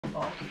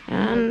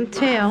And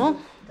tail.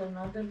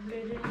 Another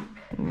bleeding.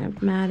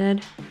 Yep,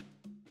 matted.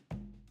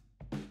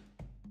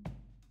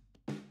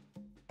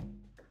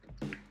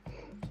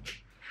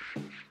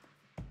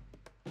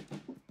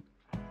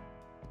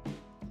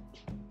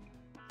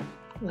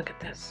 Look at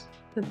this.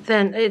 The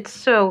thin, it's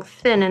so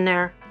thin in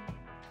there.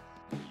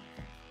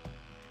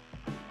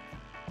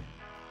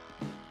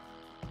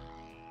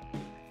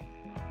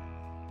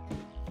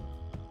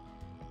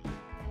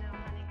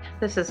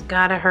 This has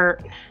gotta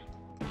hurt.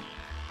 I'm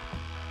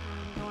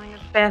going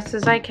as fast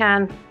as I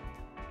can.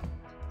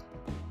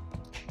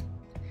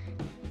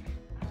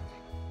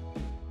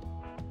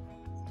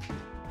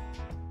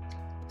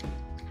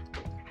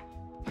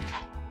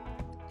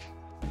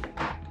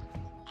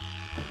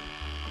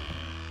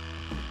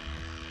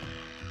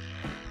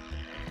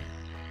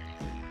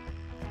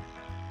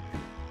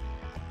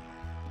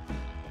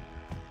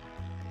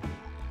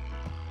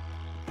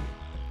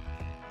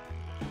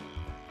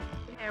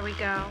 There we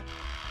go.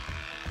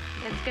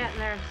 It's getting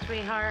there,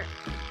 sweetheart.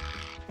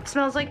 It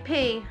smells like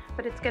pee,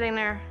 but it's getting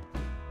there.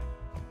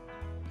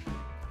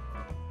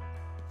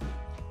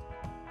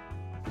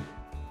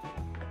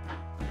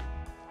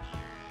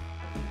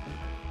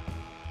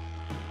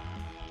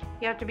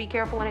 You have to be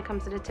careful when it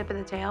comes to the tip of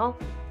the tail.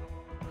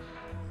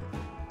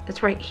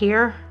 It's right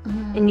here,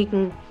 and you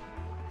can,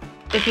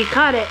 if you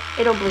cut it,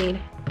 it'll bleed.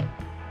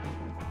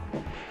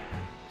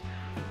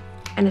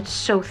 And it's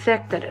so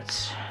thick that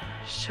it's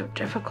so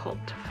difficult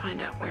to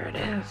find out where it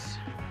is.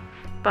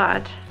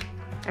 But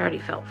I already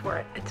felt for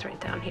it. It's right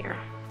down here.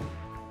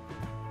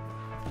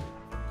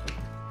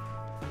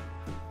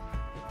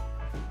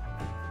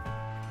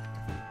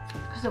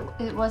 Because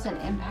it wasn't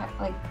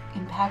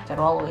impacted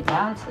all the way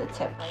down to the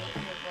tip, right? It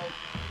was like...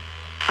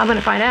 I'm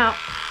gonna find out.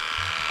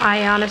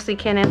 I honestly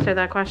can't answer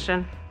that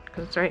question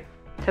because it's right,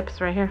 tip's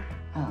right here.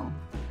 Oh.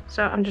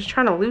 So I'm just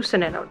trying to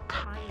loosen it a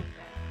tiny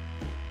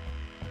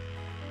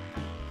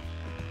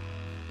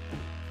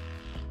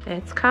bit.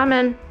 It's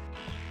coming.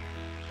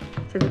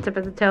 See the tip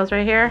of the tail's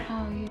right here?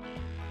 Oh, yeah.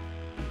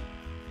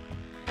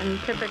 And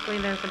typically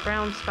there's a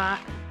brown spot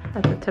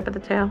at the tip of the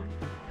tail.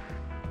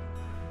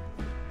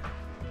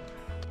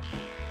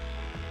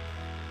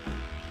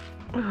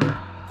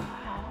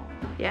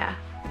 Yeah.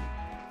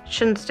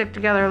 Shouldn't stick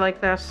together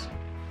like this.